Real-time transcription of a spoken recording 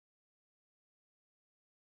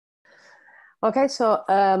Okay, so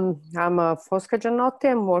I'm Fosca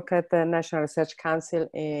Giannotti. I work at the National Research Council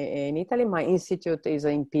in Italy. My institute is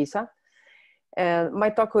in Pisa. And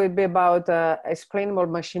my talk will be about explainable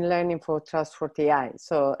machine learning for trustworthy AI.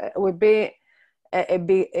 So it will be a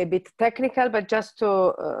bit technical, but just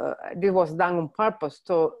to, this was done on purpose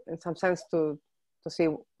to, in some sense, to see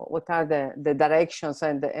what are the directions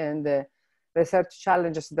and the research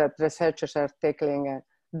challenges that researchers are tackling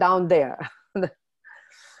down there.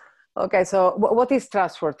 Okay, so what is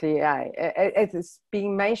trustworthy AI? It is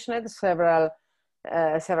being mentioned several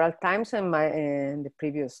times in the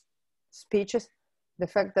previous speeches. The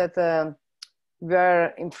fact that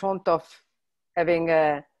we're in front of having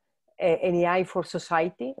an AI for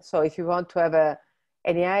society. So if you want to have an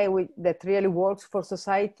AI that really works for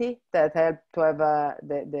society, that help to have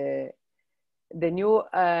the new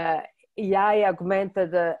AI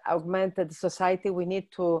augmented society, we need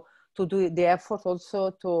to do the effort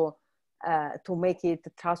also to make it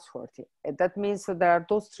trustworthy. And that means that there are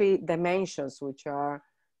those three dimensions which are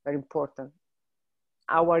very important.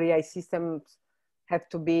 Our AI systems have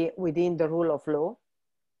to be within the rule of law.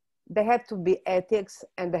 They have to be ethics,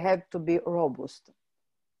 and they have to be robust.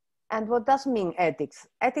 And what does mean ethics?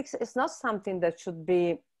 Ethics is not something that should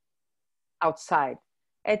be outside.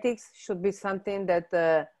 Ethics should be something that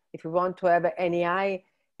if you want to have an AI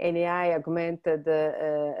augmented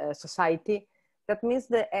society, that means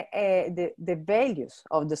the values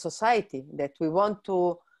of the society that we want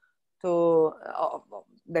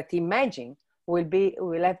that imagine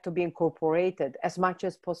will have to be incorporated as much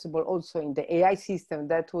as possible also in the AI system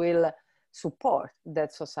that will support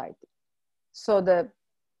that society. So the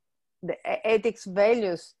ethics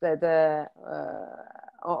values that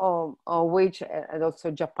on which and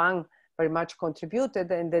also Japan very much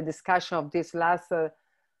contributed in the discussion of this last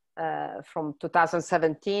from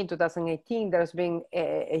 2017, 2018, there's been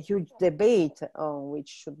a huge debate on which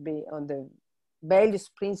should be on the values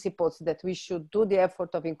principles that we should do the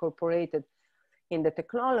effort of incorporated in the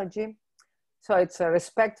technology. So it's a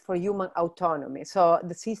respect for human autonomy. So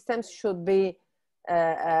the systems should be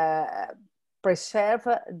preserve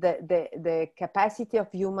the capacity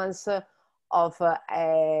of humans to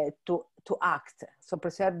act. So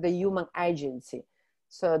preserve the human agency.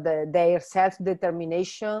 So their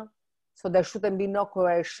self-determination. So there shouldn't be no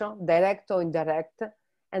coercion, direct or indirect,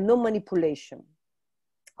 and no manipulation.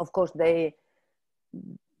 Of course, they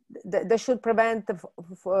should prevent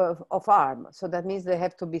of harm. So that means they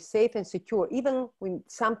have to be safe and secure. Even when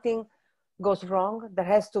something goes wrong, there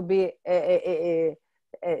has to be a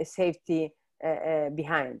safety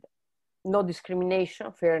behind. No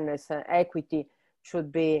discrimination, fairness, equity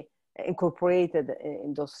should be incorporated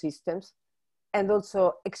in those systems. And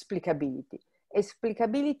also explicability.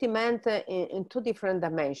 Explicability meant in two different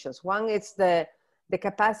dimensions. One is the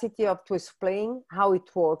capacity to explain how it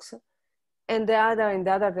works. And the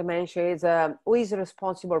other dimension is who is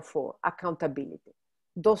responsible for accountability.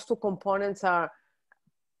 Those two components are,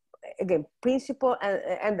 again, principle.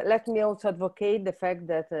 And let me also advocate the fact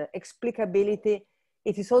that explicability,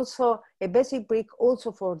 it is also a basic brick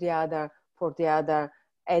also for the other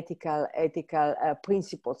ethical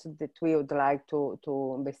principles that we would like to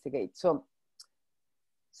investigate. So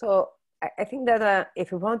I think that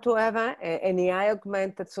if we want to have an AI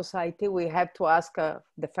augmented society, we have to ask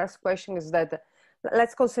the first question is that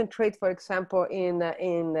let's concentrate, for example, in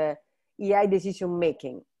AI decision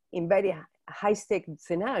making in very high stake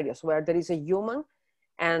scenarios where there is a human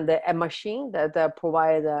and a machine that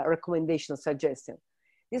provide a recommendation suggestion.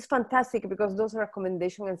 It's fantastic because those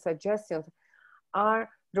recommendations and suggestions are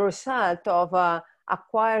the result of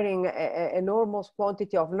acquiring an enormous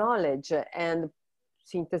quantity of knowledge and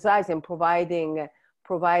synthesizing, providing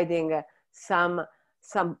some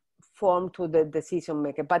form to the decision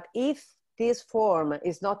maker. But if this form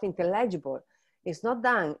is not intelligible, it's not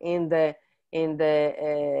done in the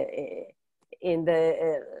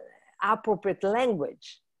appropriate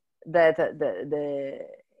language that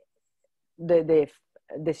the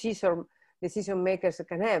decision makers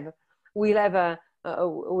can have, will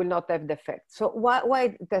not have the effect. So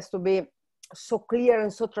why it has to be so clear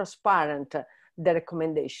and so transparent, the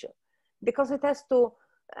recommendation? Because it has to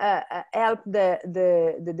help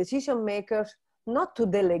the decision makers not to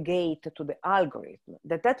delegate to the algorithm.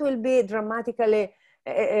 That will be dramatically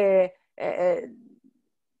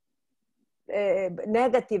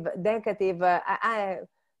negative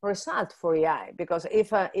result for AI. Because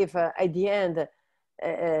if at the end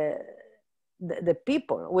the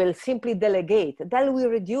people will simply delegate, then we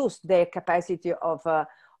reduce their capacity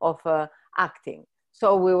of acting.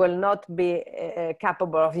 So we will not be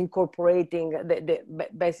capable of incorporating the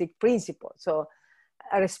basic principles. So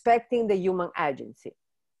respecting the human agency.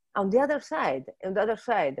 On the other side,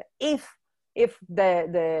 if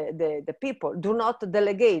the people do not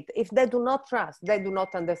delegate, if they do not trust, they do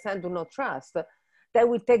not understand, do not trust, they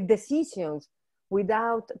will take decisions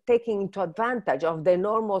without taking into advantage of the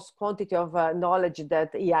enormous quantity of knowledge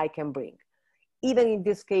that AI can bring. Even in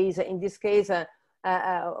this case, will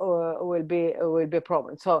be a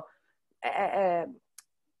problem. So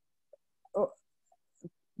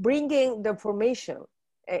bringing the information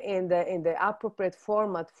in the appropriate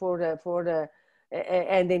format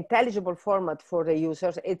and the intelligible format for the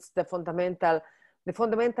users, it's the fundamental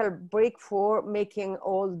break for making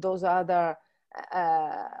all those other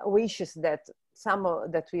wishes that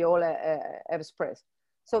we all have expressed.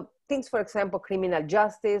 So things, for example, criminal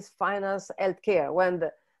justice, finance, healthcare, when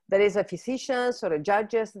there is a physician or a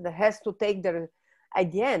judges that has to take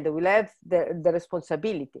at the end, will have the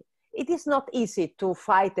responsibility. It is not easy to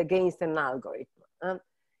fight against an algorithm.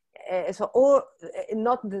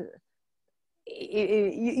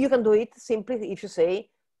 You can do it simply if you say,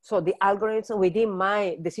 so the algorithms within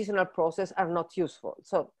my decisional process are not useful.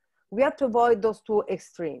 So we have to avoid those two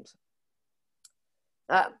extremes.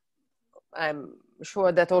 I'm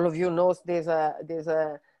sure that all of you knows these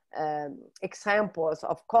examples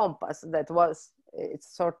of Compass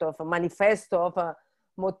it's sort of a manifesto of a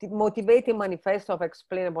motivating manifesto of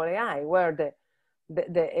explainable AI, where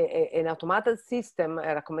an automated system,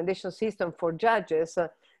 a recommendation system for judges,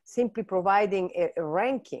 simply providing a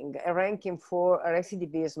ranking for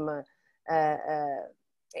recidivism.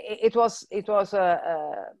 It was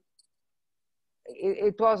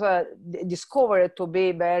discovered to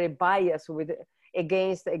be very biased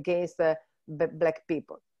against Black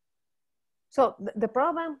people. So the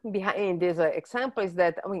problem behind this example is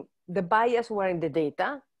that, I mean, the bias were in the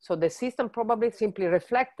data. So the system probably simply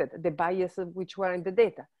reflected the biases which were in the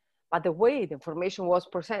data. But the way the information was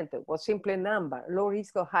presented was simply a number, low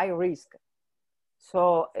risk or high risk.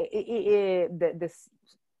 So,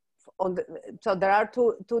 so there are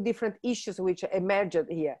two different issues which emerged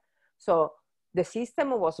here. So the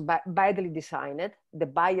system was badly designed, the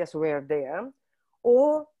bias were there,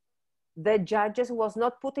 or the judges was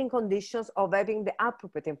not put in conditions of having the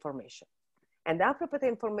appropriate information. And the appropriate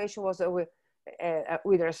information was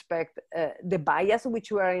with respect the bias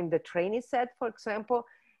which were in the training set, for example,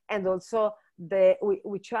 and also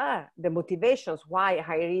which are the motivations why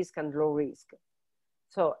high risk and low risk.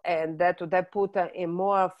 So, and that put in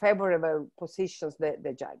more favorable positions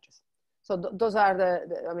the judges. So those are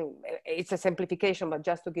I mean, it's a simplification, but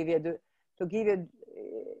just to give you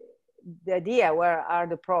the idea where are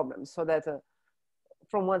the problems. So that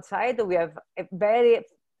from one side we have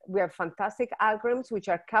fantastic algorithms which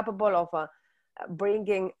are capable of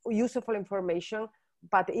bringing useful information,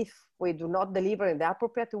 but if we do not deliver in the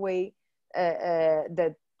appropriate way,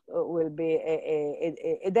 that will be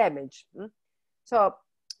a damage. So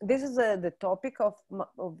this is the topic of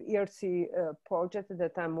ERC project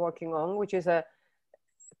that I'm working on, which is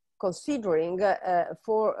considering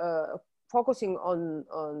focusing on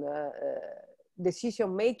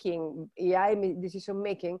decision-making, AI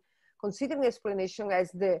decision-making, considering explanation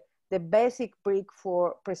as the basic brick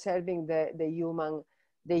for preserving the human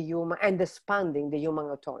and expanding the human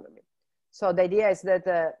autonomy. So the idea is that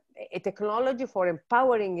a technology for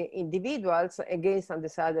empowering individuals against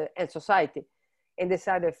undecided and society and the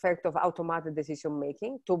side effect of automated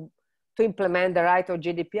decision-making to implement the right of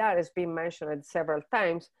GDPR has been mentioned several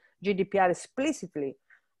times. GDPR explicitly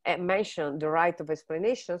mentioned the right of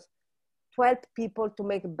explanations to help people to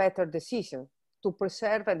make better decisions, to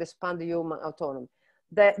preserve and expand the human autonomy.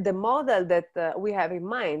 The model that we have in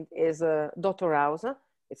mind is Dr. House.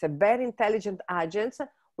 It's a very intelligent agent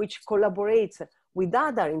which collaborates with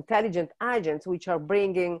other intelligent agents which are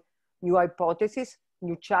bringing new hypotheses,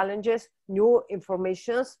 new challenges, new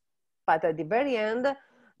informations, but at the very end,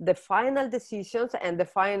 the final decisions and the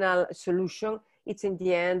final solution, it's in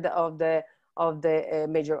the end of the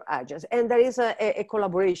major agents. And there is a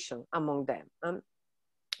collaboration among them.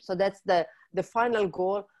 So that's the final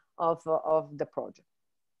goal of the project.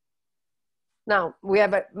 Now, we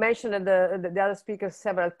have mentioned the other speakers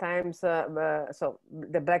several times, so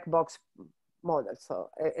the black box model.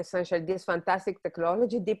 So essentially this fantastic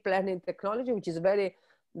technology, deep learning technology, which is very,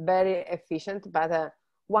 very efficient, but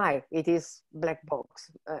why it is black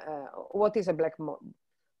box? What is a black box?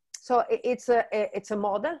 So it's a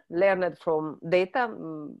model learned from data,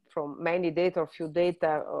 from many data or few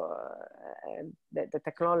data, and the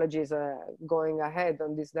technology is going ahead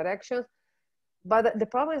on this direction. But the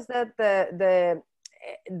problem is that the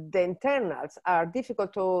internals are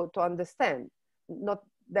difficult to understand.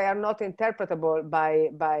 They are not interpretable by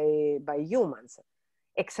humans.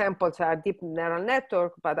 examples are deep neural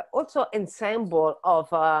network, but also ensemble of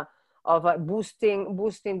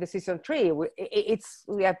boosting decision tree.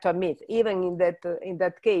 We have to admit, even in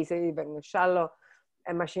that case, even shallow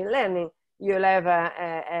machine learning, you'll have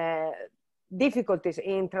difficulties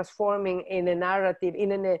in transforming in a narrative,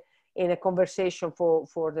 in a conversation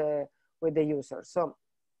with the user. So,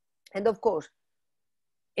 and of course,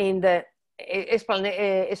 in the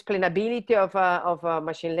explainability of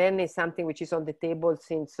machine learning is something which is on the table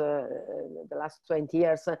since the last 20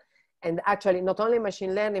 years, and actually not only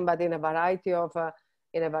machine learning, but in a variety of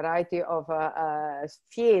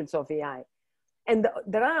fields of AI. And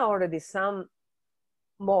there are already some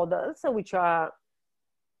models which are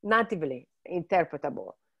natively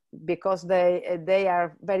interpretable because they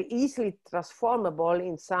are very easily transformable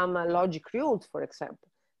in some logic rules, for example.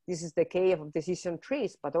 This is the case of decision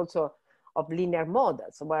trees, but also of linear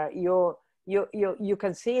models, where you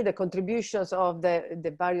can see the contributions of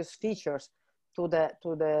the various features to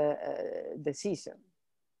the decision.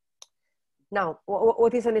 Now,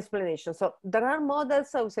 what is an explanation? So there are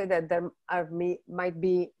models, I would say, that might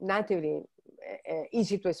be natively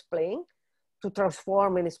easy to explain, to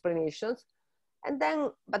transform in explanations. And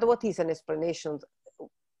then, but what is an explanation,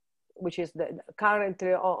 which is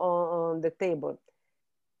currently on the table?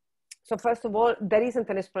 So first of all, there isn't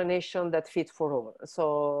an explanation that fits for all.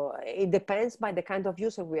 So it depends by the kind of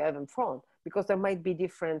user we have in front, because there might be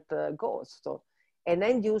different goals. So an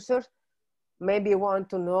end user maybe want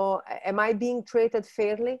to know, am I being treated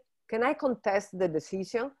fairly? Can I contest the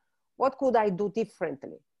decision? What could I do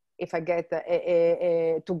differently if I get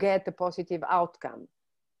to get a positive outcome?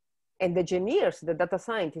 And the engineers, the data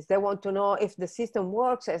scientists, they want to know if the system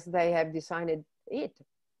works as they have designed it.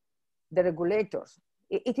 The regulators,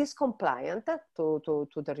 it is compliant to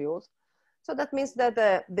the rules. So that means that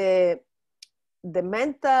the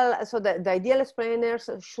ideal explainers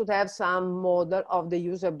should have some model of the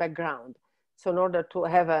user background. So in order to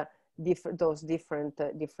have those different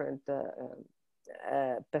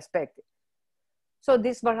perspectives. So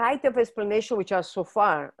this variety of explanation, which are so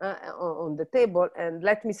far on the table, and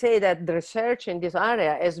let me say that the research in this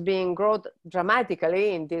area has been grown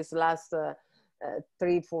dramatically in these last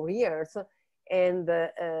 3-4 years. And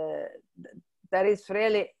there is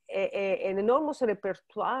really an enormous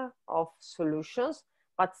repertoire of solutions,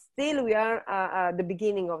 but still we are at the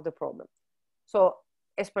beginning of the problem. So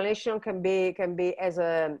explanation can be as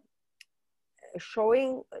a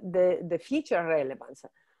showing the feature relevance.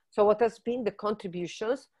 So what has been the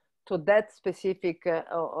contributions to that specific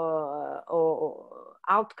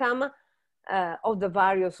outcome of the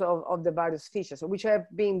various features, which have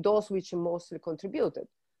been those which mostly contributed.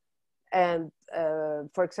 And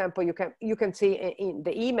for example, you can see in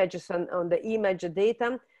the images on the image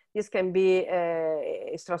data, this can be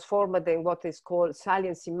is transformed in what is called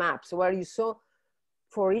saliency maps, where you saw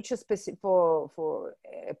for each specific for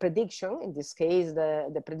a prediction. In this case,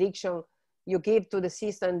 the prediction you give to the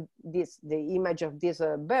system the image of this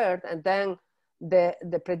bird, and then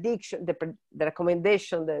the prediction, the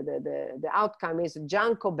recommendation, the outcome is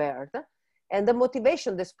Janko bird, and the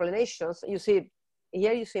motivation, the explanations. You see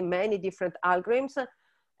here, you see many different algorithms,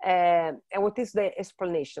 and what is the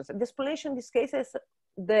explanations? The explanation in this case is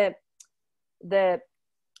the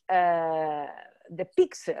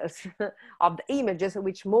pixels of the images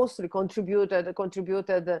which mostly contributed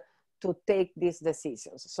to take these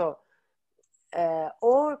decisions. So,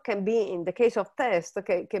 or can be, in the case of test,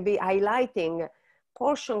 can be highlighting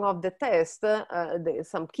portion of the test,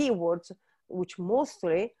 some keywords which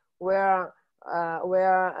mostly were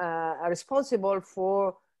responsible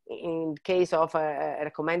for, in case of a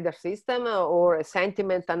recommender system or a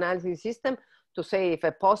sentiment analysis system, to say if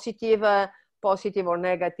a positive or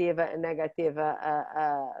negative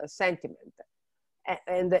sentiment.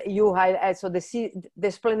 And you highlight, so the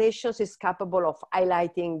explanations is capable of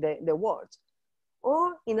highlighting the words.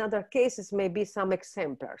 Or in other cases, maybe some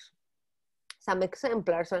exemplars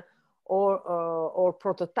or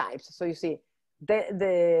prototypes. So you see,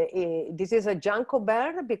 this is a Janko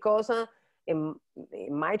bird because in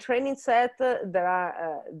my training set, there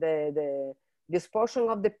are this portion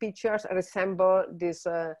of the pictures resemble this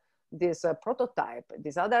prototype.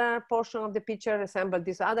 This other portion of the picture resemble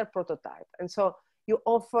this other prototype. And so you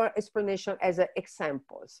offer explanation as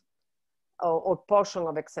examples or portion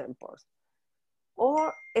of examples.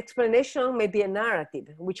 Or explanation may be a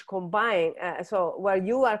narrative which combine, so where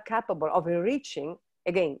you are capable of enriching,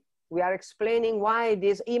 again, we are explaining why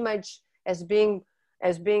this image as being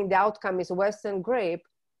the outcome is Western grape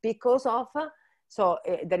because of,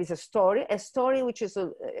 there is a story which is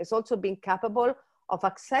also being capable of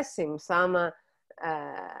accessing some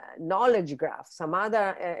knowledge graph, some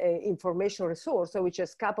other information resource which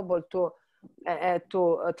is capable to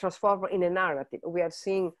transform in a narrative. We have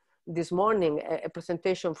seen this morning a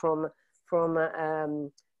presentation from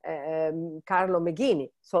Carlo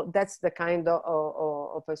Meghini. So that's the kind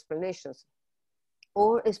of explanations.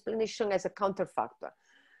 Or explanation as a counterfactual.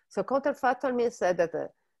 So counterfactual means that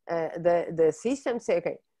the system say,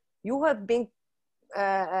 okay, you have been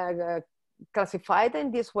classified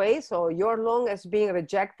in this way, so your loan is being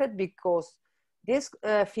rejected because this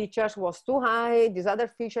features was too high, this other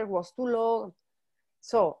feature was too low.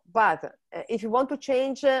 So, but if you want to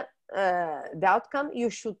change the outcome, you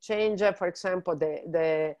should change, for example,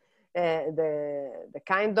 the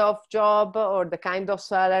kind of job or the kind of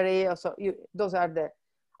salary. Or so those are the,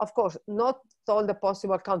 of course, not all the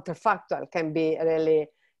possible counterfactual can be really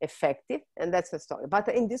effective, and that's the story. But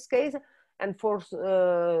in this case, and for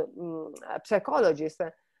psychologists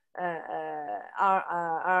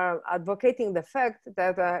are advocating the fact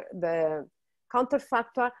that the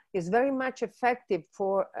counterfactual is very much effective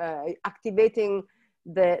for activating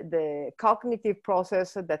the cognitive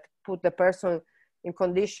process that put the person in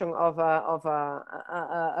condition of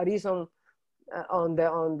a reason on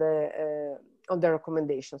the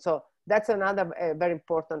recommendation. So that's another very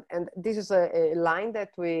important, and this is a line that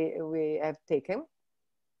we have taken.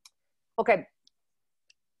 Okay,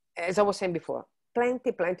 as I was saying before,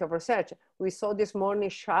 plenty of research. We saw this morning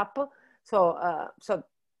SHAP. So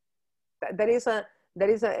there is a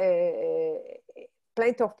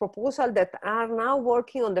plenty of proposals that are now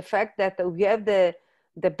working on the fact that we have the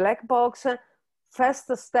black box.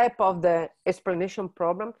 First step of the explanation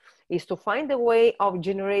problem is to find a way of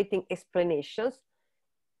generating explanations.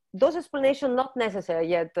 Those explanations not necessarily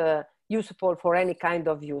yet useful for any kind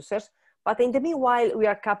of users, but in the meanwhile, we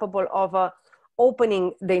are capable of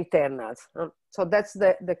opening the internals. So that's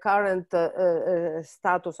the current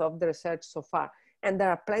status of the research so far. And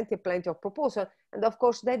there are plenty of proposals. And of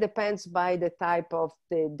course, that depends by the type of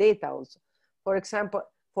the data also. For example,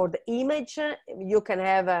 for the image, you can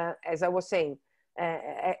have, as I was saying,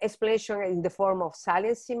 explanation in the form of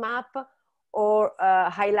saliency map, or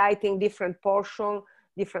highlighting different portion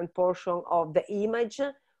of the image,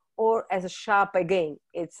 or as a sharp again,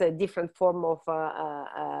 it's a different form of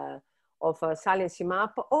a saliency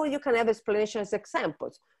map, or you can have explanations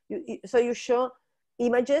examples. So you show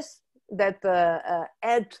images that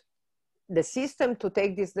help the system to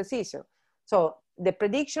take this decision. So the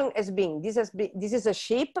prediction has been, this is a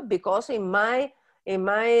sheep because in my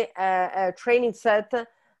training set,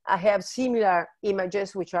 I have similar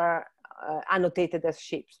images which are annotated as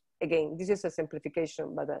sheeps. Again, this is a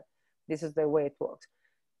simplification, but this is the way it works.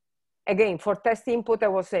 Again, for test input, I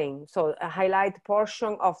was saying, so a highlight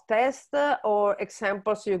portion of test or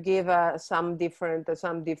examples, you give some different,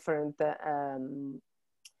 in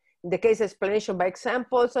the case explanation by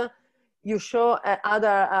examples, you show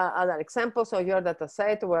other examples of your data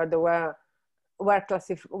set where they were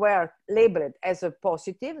labeled as a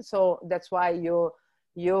positive. So that's why you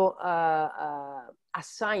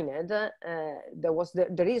assigned, there was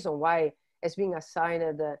the reason why it's being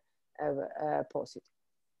assigned positive.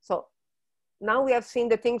 So now we have seen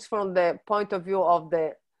the things from the point of view of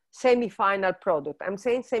the semi-final product. I'm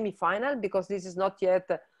saying semi-final because this is not yet,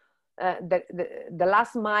 the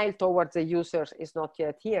last mile towards the users is not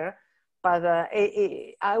yet here, but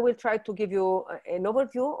I will try to give you an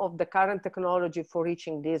overview of the current technology for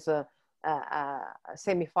reaching this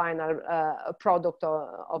semi-final product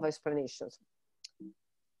of explanations.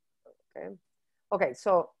 Okay,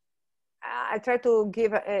 so I try to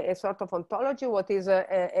give a sort of ontology, what is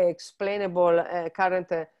explainable,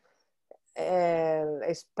 current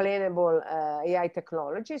explainable AI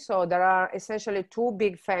technology. So there are essentially two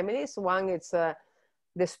big families. One is the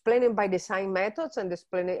explaining by design methods, and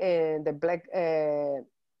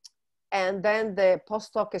and then the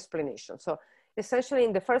post hoc explanation. So essentially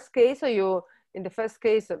in the first case,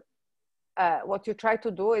 what you try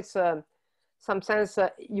to do is some sense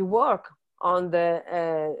you work on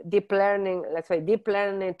the deep learning, let's say deep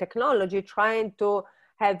learning technology, trying to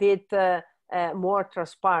have it more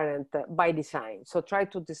transparent by design. So try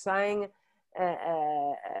to design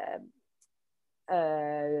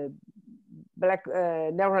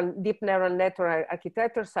deep neural network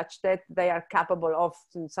architecture such that they are capable of,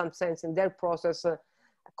 in some sense, in their process,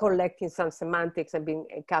 collecting some semantics and being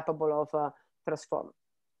capable of transforming.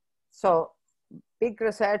 So big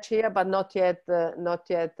research here, but not yet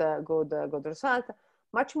good result.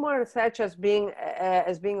 Much more research has been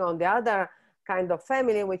on the other kind of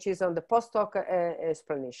family, which is on the post hoc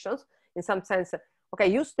explanations. In some sense, okay,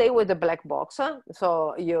 you stay with the black box,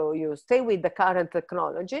 so you stay with the current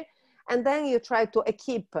technology, And then you try to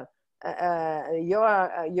equip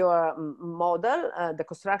your model, the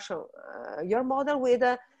construction, your model with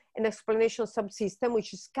an explanation subsystem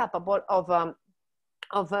which is capable of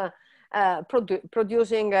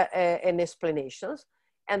producing an explanations.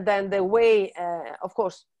 And then the way, of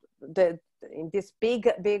course, in this big,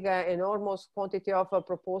 enormous quantity of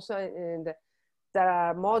proposal, and there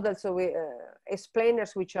are models of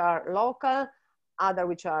explainers which are local, other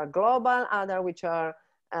which are global, other which are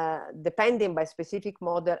depending by specific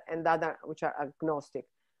model, and other which are agnostic.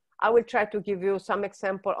 I will try to give you some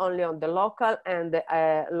example only on the local and the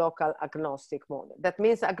local agnostic model. That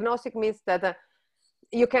means agnostic means that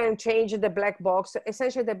you can change the black box.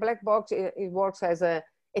 Essentially, the black box, it works as a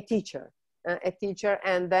teacher,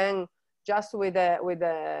 and then just with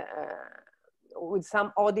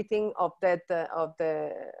some auditing of that of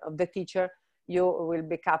the teacher, you will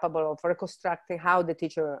be capable of reconstructing how the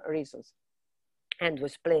teacher reasons and to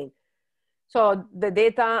explain. So the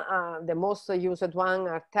data, the most used one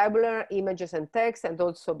are tabular, images and text, and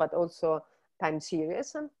but also time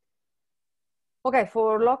series. Okay,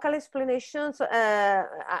 for local explanations,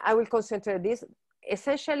 I will concentrate this.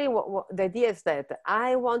 Essentially, the idea is that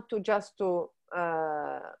I want to just to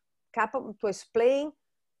explain,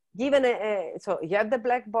 given so you have the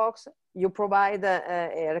black box, you provide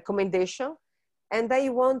a recommendation, and then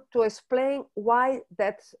you want to explain why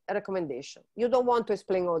that's a recommendation. You don't want to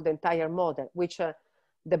explain all the entire model, which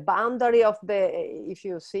the boundary of the, if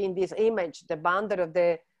you see in this image, the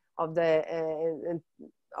boundary of the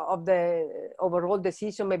overall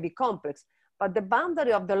decision may be complex, but the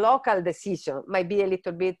boundary of the local decision might be a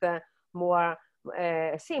little bit more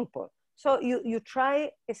simple. So you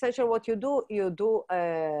try, essentially what you do, you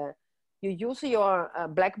use your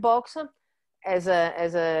black box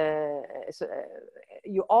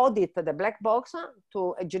you audit the black box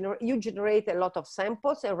to you generate a lot of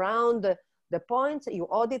samples around the points. You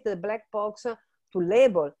audit the black box to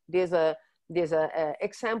label these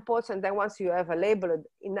examples, and then once you have labeled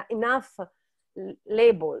enough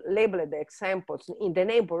labeled examples in the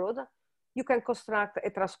neighborhood, you can construct a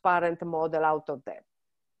transparent model out of that.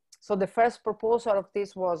 So the first proposal of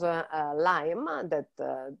this was Lime.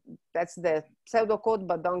 That's the pseudocode,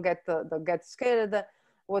 but don't get scared.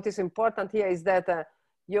 What is important here is that the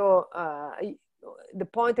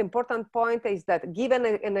important point is that given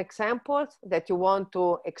an example that you want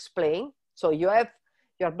to explain, so you have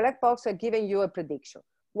your black box giving you a prediction.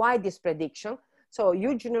 Why this prediction? So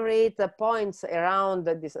you generate the points around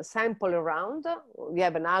this sample around. We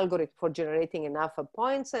have an algorithm for generating enough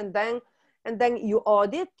points, and then you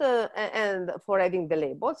audit and for having the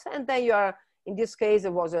labels, and then you are, in this case,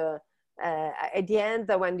 it was at the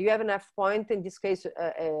end, when you have enough points, in this case,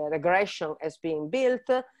 a regression is being built,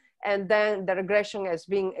 and then the regression is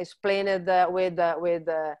being explained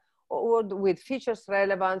with features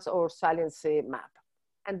relevance or saliency map.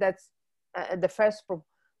 And that's the first.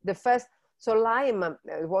 So Lime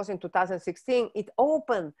was in 2016. It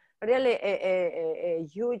opened really a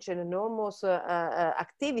huge and enormous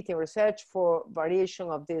activity in research for variation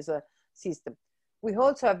of this system. We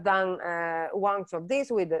also have done ones of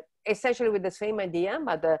this essentially with the same idea,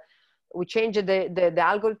 but we changed the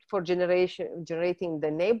algorithm for generating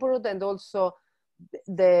the neighborhood, and also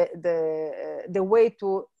the way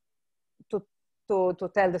to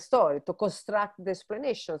tell the story, to construct the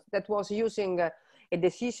explanations. That was using a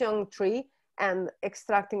decision tree and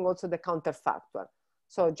extracting also the counterfactual.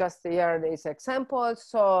 So just here is example.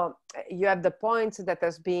 So you have the points that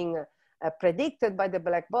has been predicted by the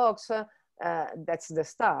black box. That's the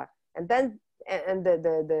star, and then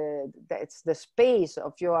that's the space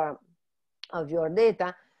of your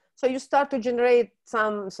data. So you start to generate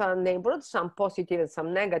some neighborhoods, some positive and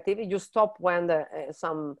some negative. You stop when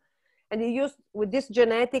and you use with this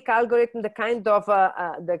genetic algorithm the kind of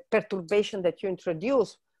the perturbation that you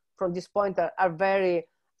introduce from this point are very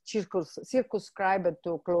circumscribed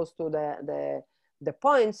to close to the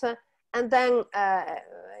points, and then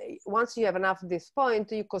once you have enough of this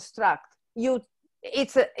point, you construct. You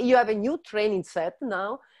have a new training set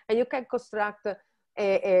now, and you can construct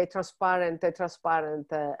a transparent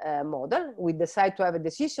model. We decide to have a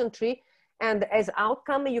decision tree, and as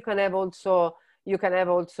outcome, you can have also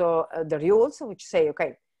the rules which say,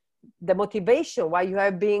 okay, the motivation why you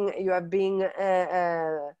have been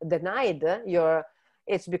denied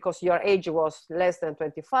it's because your age was less than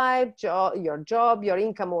 25, your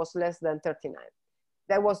income was less than 39.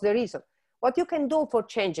 That was the reason. What you can do for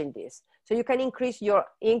changing this? So you can increase your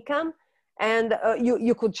income, and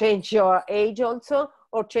you could change your age also,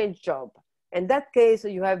 or change job. In that case,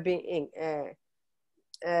 you have been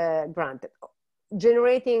granted.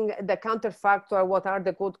 generating the counterfactual, what are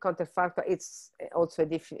the good counterfactual, it's also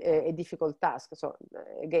a difficult task. So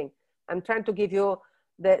again, I'm trying to give you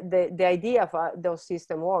the idea of how those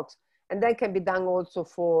system works. And that can be done also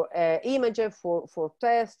for images, for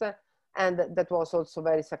tests, and that was also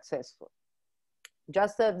very successful.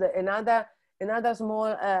 Just another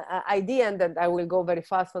small idea, and that I will go very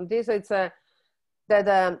fast on this, it's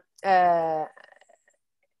that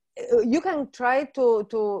you can try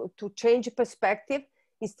to change perspective.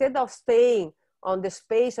 Instead of staying on the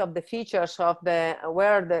space of the features of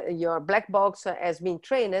where your black box has been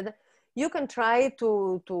trained, you can try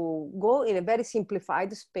to go in a very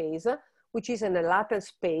simplified space, which is in a latent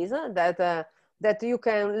space that you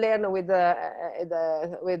can learn with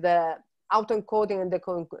the autoencoding and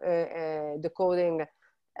decoding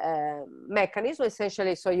mechanism,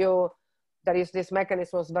 essentially. So there is this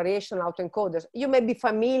mechanism of variational autoencoders. You may be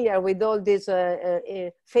familiar with all these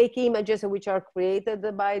fake images which are created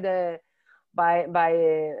by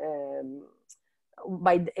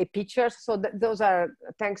pictures. So those are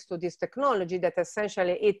thanks to this technology that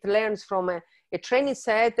essentially it learns from a training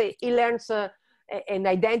set. It learns an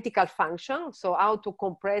identical function, so how to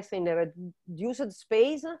compress in a reduced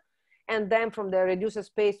space, and then from the reduced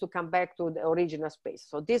space to come back to the original space.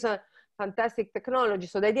 So these are fantastic technology.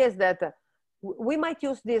 So the idea is that we might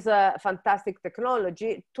use this fantastic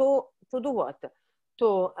technology to do what?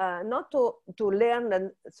 Not to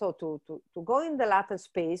learn, so to go in the latent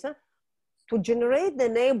space, to generate the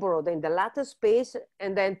neighborhood in the latent space,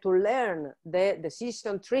 and then to learn the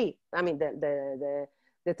decision tree, I mean the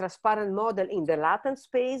transparent model in the latent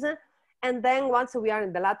space. And then once we are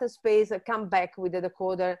in the latent space, come back with the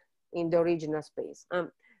decoder in the original space.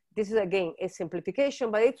 This is again a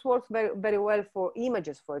simplification, but it works very, very well for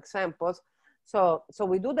images, for examples. So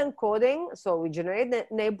we do the encoding, so we generate the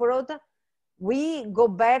neighborhood, we go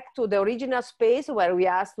back to the original space where we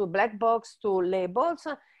ask the black box to labels,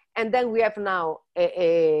 and then we have now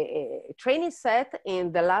a training set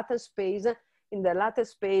in the latent space,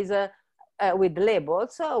 with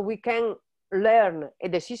labels. So we can learn a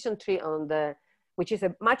decision tree on which is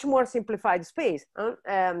a much more simplified space.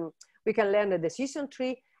 We can learn a decision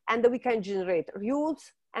tree, and we can generate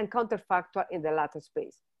rules and counterfactual in the latent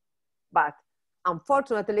space. But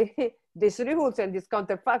unfortunately, these rules and this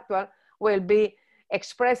counterfactual will be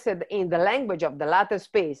expressed in the language of the latent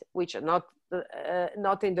space, which are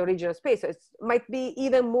not in the original space. So it might be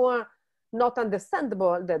even more not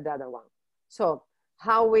understandable than the other one. So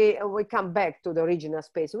how we come back to the original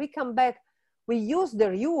space? We come back, we use the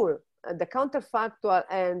rule, the counterfactual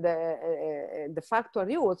and the factual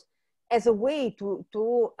rules as a way to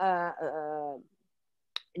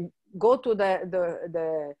go to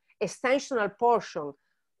the extensional portion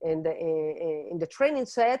in the training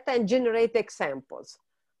set and generate examples.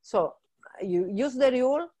 So you use the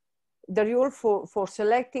rule for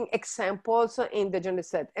selecting examples in the general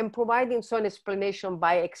set and providing some explanation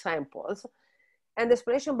by examples. And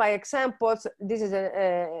explanation by examples, this is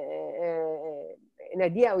an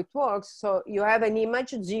idea how it works. So you have an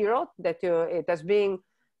image 0 that it has been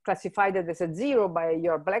classified as a 0 by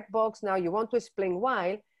your black box. Now you want to explain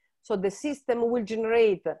why. So the system will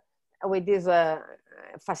generate, with this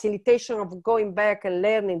facilitation of going back and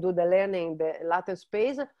learning, do the learning in the latent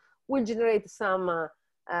space, will generate some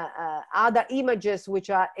other images which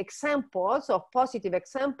are examples of positive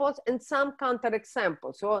examples and some counter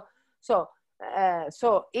examples.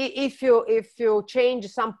 So if you change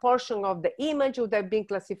some portion of the image, it would have been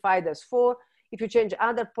classified as 4. If you change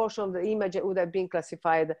other portion of the image, it would have been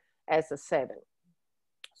classified as a 7.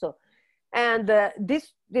 So, and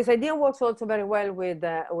this idea works also very well with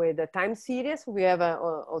the time series. We have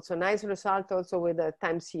also a nice result also with the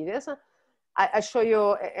time series. I show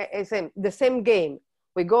you the same game.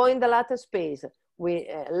 We go in the latent space. We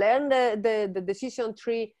learn the decision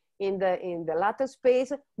tree in the latent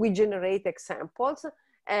space. We generate examples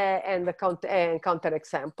and counter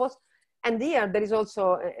examples. And here there is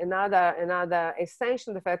also another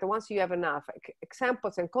extension, the fact that once you have enough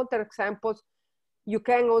examples and counter examples, you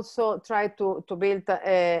can also try to build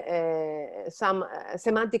some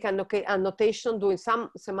semantic annotation, doing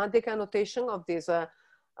some semantic annotation of these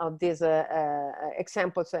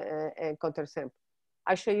examples and counter examples.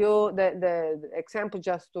 I show you the example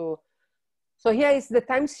just to. So here is the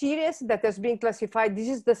time series that has been classified. This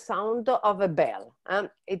is the sound of a bell.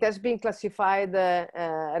 It has been classified,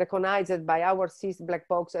 recognized by our SIS black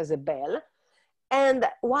box as a bell. And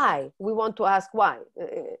why? We want to ask why.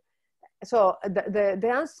 So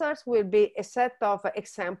the answers will be a set of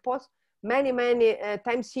examples. Many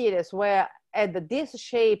time series where at this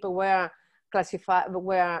shape were classified,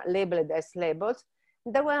 were labeled as labels.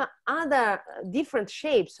 There were other different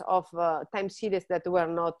shapes of time series that were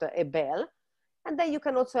not a bell. And then you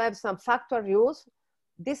can also have some factor use.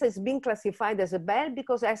 This has been classified as a bell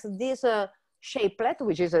because it has this shapelet,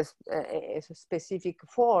 which is a specific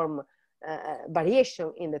form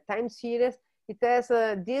variation in the time series. It has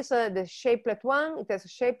the shapelet 1, it has a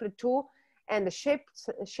shapelet 2, and the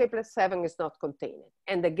shapelet 7 is not contained.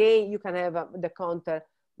 And again, you can have the counter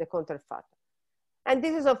factor. And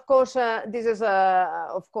this is, of course,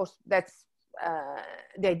 that's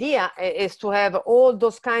the idea is to have all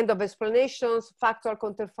those kind of explanations, factual,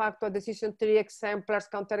 counterfactual, decision tree, exemplars,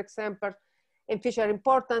 counter-exemplars, and feature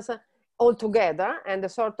importance all together, and a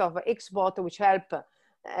sort of Xbot which help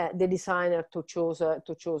the designer to choose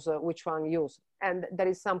which one use. And there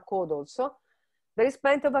is some code also. There is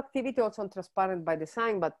plenty of activity also on transparent by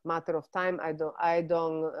design, but matter of time, I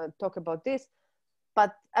don't talk about this.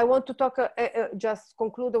 But I want to talk, just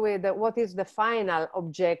conclude with what is the final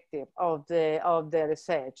objective of the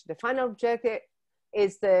research. The final objective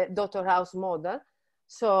is the Dr. House model.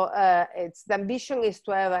 So the ambition is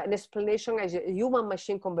to have an explanation as a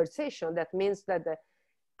human-machine conversation. That means that the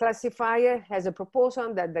classifier has a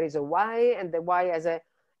proposal that there is a Y, and the Y has a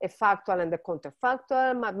factual and a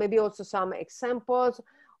counterfactual, maybe also some examples,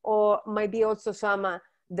 or maybe also some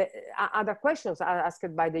other questions are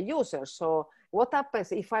asked by the user. So what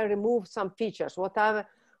happens if I remove some features? What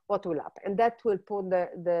will happen? And that will put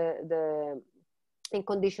the in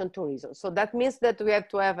condition to reason. So that means that we have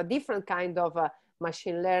to have a different kind of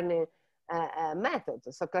machine learning methods.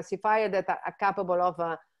 So classifiers that are capable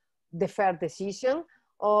of deferred decision,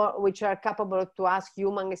 or which are capable to ask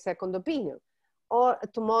human a second opinion, or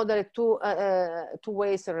to model two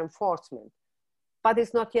ways reinforcement. But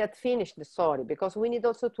it's not yet finished, the story, because we need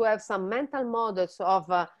also to have some mental models of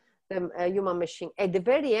the human machine. At the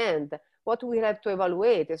very end, what we have to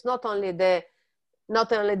evaluate is not only the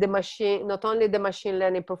machine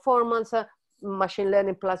learning performance, machine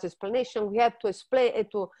learning plus explanation. We have to explain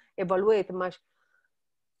to evaluate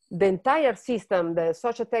the entire system, the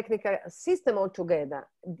socio-technical system altogether.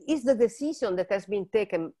 Is the decision that has been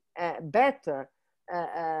taken better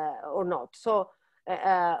or not? So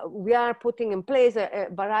we are putting in place a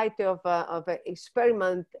variety of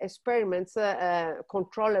experiments,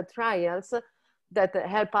 controlled trials that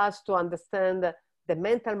help us to understand the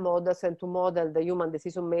mental models and to model the human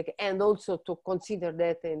decision making, and also to consider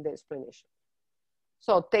that in the explanation.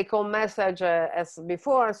 So take home message as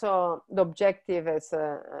before. So the objective is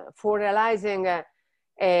for realizing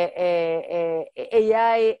AI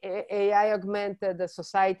augmented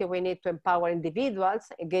society, we need to empower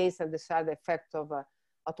individuals against the side effects of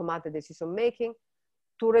automated decision making,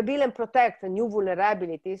 to reveal and protect new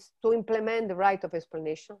vulnerabilities, to implement the right of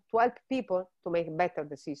explanation, to help people to make better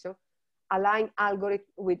decisions, align algorithms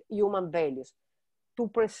with human values, to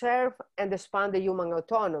preserve and expand the human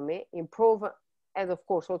autonomy, improve, and of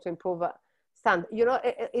course also improve standard. You know,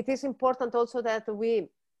 it is important also that we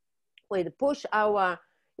push our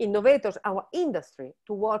innovators, our industry,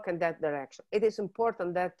 to work in that direction. It is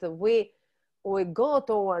important that we go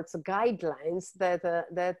towards guidelines that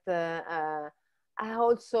are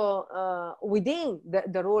also within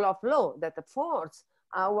the rule of law, that force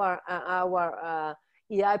our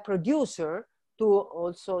AI producer to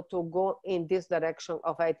also to go in this direction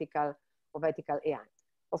of ethical AI.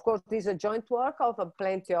 Of course, this is a joint work of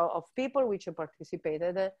plenty of people which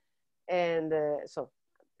participated, and so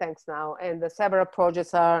thanks now. And several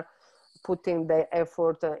projects are putting the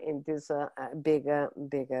effort in this big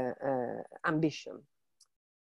ambition.